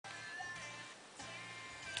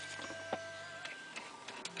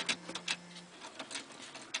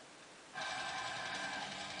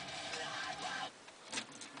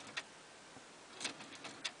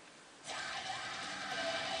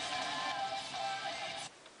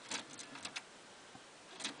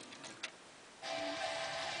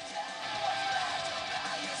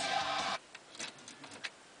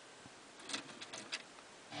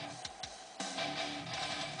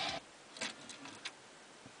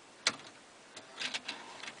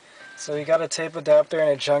So you got a tape adapter and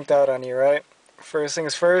it junked out on you, right? First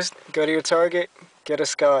things first, go to your Target, get a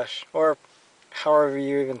scotch, or however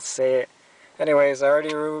you even say it. Anyways, I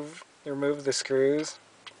already removed the screws,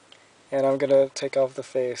 and I'm gonna take off the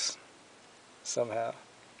face somehow.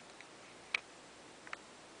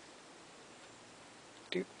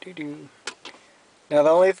 Now the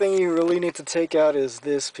only thing you really need to take out is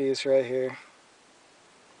this piece right here.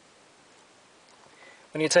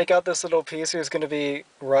 When you take out this little piece, there's going to be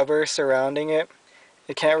rubber surrounding it.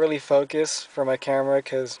 It can't really focus for my camera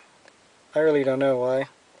because I really don't know why.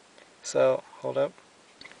 So, hold up.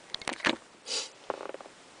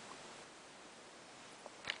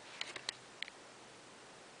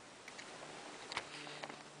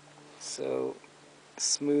 So,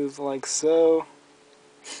 smooth like so.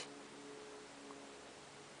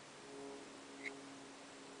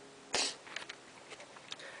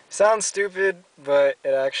 Sounds stupid, but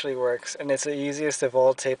it actually works, and it's the easiest of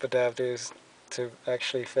all tape adapters to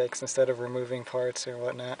actually fix instead of removing parts or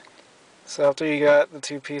whatnot. So after you got the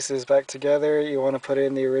two pieces back together, you want to put it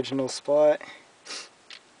in the original spot.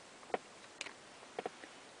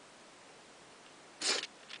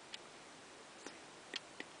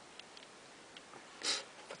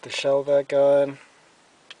 Put the shell back on.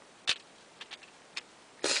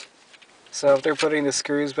 So after putting the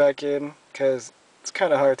screws back in, because it's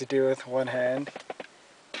kind of hard to do with one hand,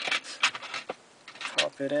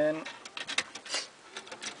 pop it in.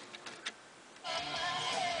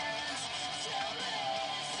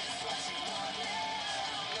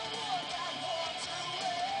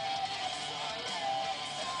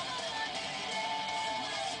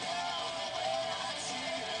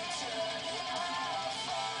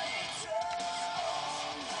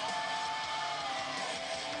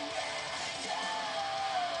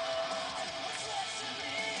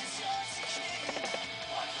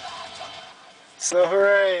 So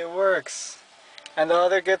hooray, it works! And the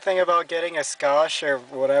other good thing about getting a scotch or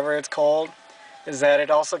whatever it's called is that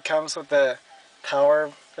it also comes with the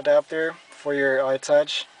power adapter for your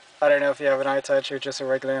iTouch. I don't know if you have an iTouch or just a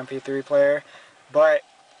regular MP3 player, but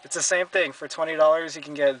it's the same thing. For $20 you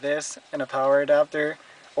can get this and a power adapter,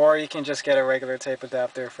 or you can just get a regular tape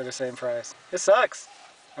adapter for the same price. It sucks!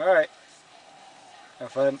 Alright,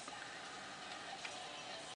 have fun.